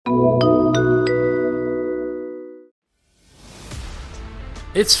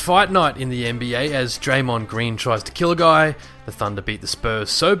It's fight night in the NBA as Draymond Green tries to kill a guy, the Thunder beat the Spurs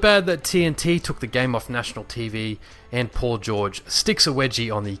so bad that TNT took the game off national TV, and Paul George sticks a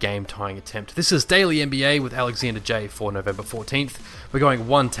wedgie on the game-tying attempt. This is Daily NBA with Alexander J for November 14th. We're going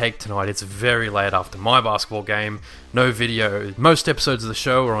one take tonight. It's very late after my basketball game. No video. Most episodes of the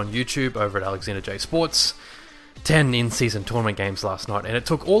show are on YouTube over at Alexander J Sports. 10 in-season tournament games last night, and it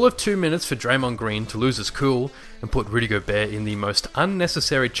took all of 2 minutes for Draymond Green to lose his cool and put Rudy Gobert in the most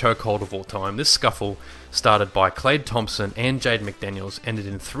unnecessary chokehold of all time. This scuffle, started by Klay Thompson and Jaden McDaniels, ended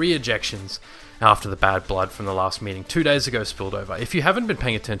in 3 ejections after the bad blood from the last meeting 2 days ago spilled over. If you haven't been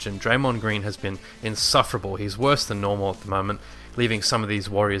paying attention, Draymond Green has been insufferable. He's worse than normal at the moment, leaving some of these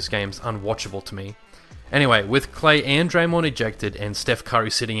Warriors games unwatchable to me. Anyway, with Klay and Draymond ejected and Steph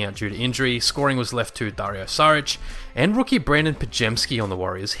Curry sitting out due to injury, scoring was left to Dario Saric and rookie Brandon Pajemski on the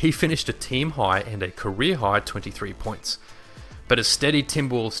Warriors. He finished a team high and a career high 23 points. But a steady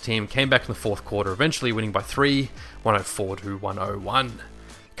Timberwolves team came back in the fourth quarter, eventually winning by 3, 104 to 101.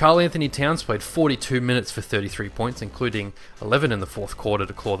 Karl Anthony Towns played 42 minutes for 33 points, including 11 in the fourth quarter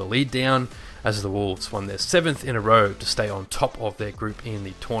to claw the lead down, as the Wolves won their 7th in a row to stay on top of their group in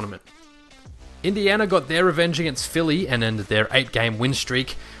the tournament. Indiana got their revenge against Philly and ended their 8-game win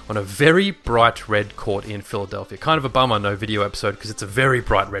streak on a very bright red court in Philadelphia. Kind of a bummer, no video episode, because it's a very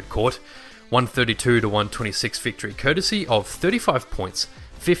bright red court. 132 to 126 victory, courtesy of 35 points,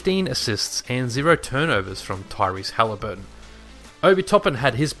 15 assists, and 0 turnovers from Tyrese Halliburton. Obi Toppin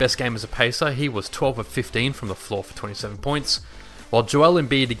had his best game as a pacer. He was 12 of 15 from the floor for 27 points. While Joel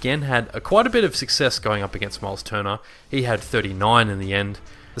Embiid again had quite a bit of success going up against Miles Turner. He had 39 in the end.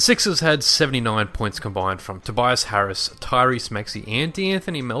 The Sixers had 79 points combined from Tobias Harris, Tyrese Maxey, and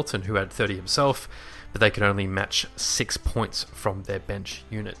DeAnthony Melton, who had 30 himself, but they could only match 6 points from their bench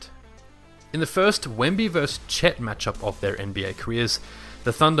unit. In the first Wemby vs Chet matchup of their NBA careers,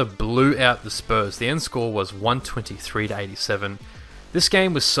 the Thunder blew out the Spurs. The end score was 123 to 87. This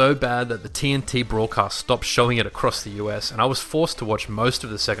game was so bad that the TNT broadcast stopped showing it across the US, and I was forced to watch most of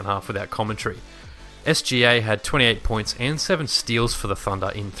the second half without commentary. SGA had 28 points and 7 steals for the Thunder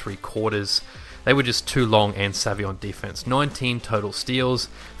in 3 quarters. They were just too long and savvy on defense. 19 total steals,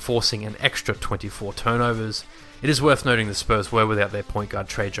 forcing an extra 24 turnovers. It is worth noting the Spurs were without their point guard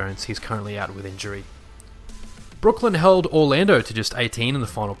Trey Jones. He's currently out with injury. Brooklyn held Orlando to just 18 in the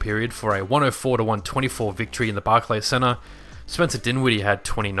final period for a 104 to 124 victory in the Barclays Center. Spencer Dinwiddie had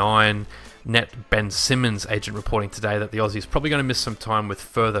 29. Net Ben Simmons agent reporting today that the Aussie is probably going to miss some time with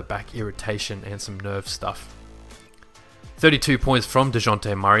further back irritation and some nerve stuff. 32 points from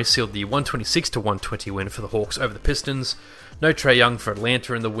DeJounte Murray sealed the 126 to 120 win for the Hawks over the Pistons. No Trae Young for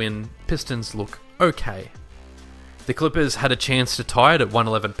Atlanta in the win. Pistons look okay. The Clippers had a chance to tie it at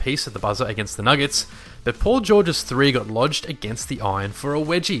 111 apiece at the buzzer against the Nuggets, but Paul George's 3 got lodged against the iron for a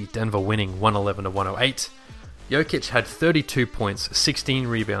wedgie, Denver winning 111 to 108. Jokic had 32 points, 16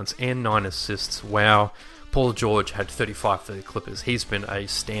 rebounds, and 9 assists. Wow. Paul George had 35 for the Clippers. He's been a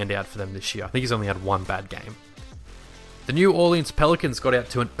standout for them this year. I think he's only had one bad game. The New Orleans Pelicans got out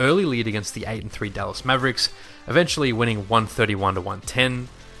to an early lead against the 8-3 Dallas Mavericks, eventually winning 131 to 110.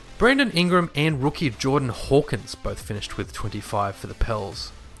 Brandon Ingram and rookie Jordan Hawkins both finished with 25 for the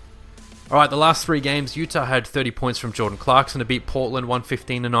Pels. Alright, the last 3 games, Utah had 30 points from Jordan Clarkson to beat Portland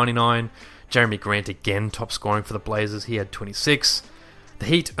 115 to 99. Jeremy Grant again top scoring for the Blazers. He had 26. The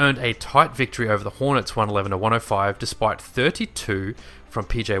Heat earned a tight victory over the Hornets 111 to 105 despite 32 from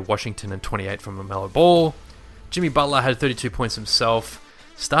PJ Washington and 28 from LaMelo Ball. Jimmy Butler had 32 points himself.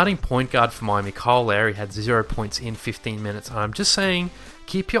 Starting point guard for Miami, Kyle Lowry, had 0 points in 15 minutes. And I'm just saying,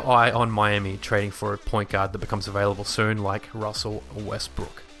 keep your eye on Miami trading for a point guard that becomes available soon like Russell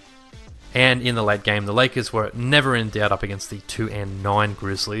Westbrook. And in the late game, the Lakers were never in doubt up against the 2-9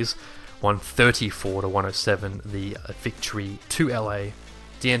 Grizzlies. 134 to 107, the victory to LA.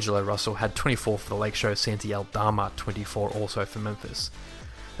 D'Angelo Russell had 24 for the Lake Show, Santi Aldama 24 also for Memphis.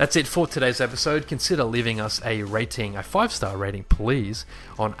 That's it for today's episode. Consider leaving us a rating, a 5-star rating please,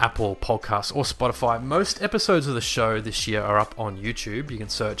 on Apple Podcasts or Spotify. Most episodes of the show this year are up on YouTube. You can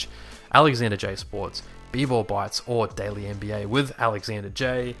search Alexander J Sports, B-Ball Bites, or Daily NBA with Alexander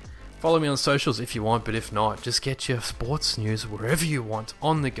J. Follow me on socials if you want, but if not, just get your sports news wherever you want,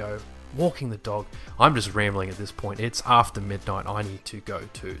 on the go. Walking the dog. I'm just rambling at this point. It's after midnight. I need to go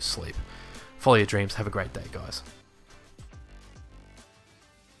to sleep. Follow your dreams. Have a great day, guys.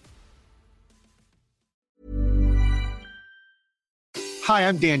 Hi,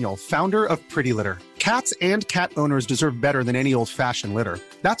 I'm Daniel, founder of Pretty Litter. Cats and cat owners deserve better than any old-fashioned litter.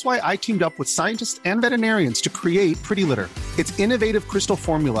 That's why I teamed up with scientists and veterinarians to create Pretty Litter. Its innovative crystal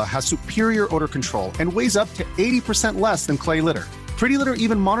formula has superior odor control and weighs up to 80% less than clay litter. Pretty Litter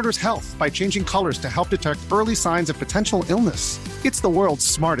even monitors health by changing colors to help detect early signs of potential illness. It's the world's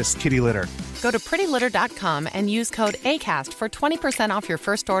smartest kitty litter. Go to prettylitter.com and use code ACAST for 20% off your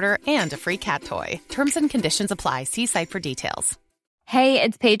first order and a free cat toy. Terms and conditions apply. See site for details. Hey,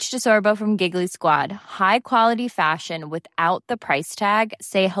 it's Paige DeSorbo from Giggly Squad. High quality fashion without the price tag.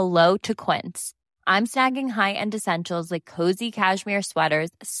 Say hello to Quince. I'm snagging high-end essentials like cozy cashmere sweaters,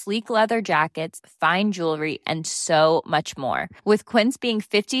 sleek leather jackets, fine jewelry, and so much more. With Quince being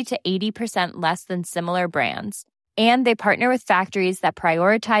 50 to 80% less than similar brands. And they partner with factories that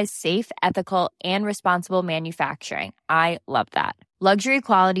prioritize safe, ethical, and responsible manufacturing. I love that. Luxury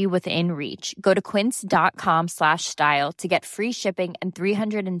quality within reach. Go to quince.com/style to get free shipping and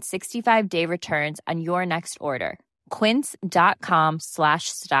 365-day returns on your next order.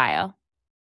 Quince.com/style.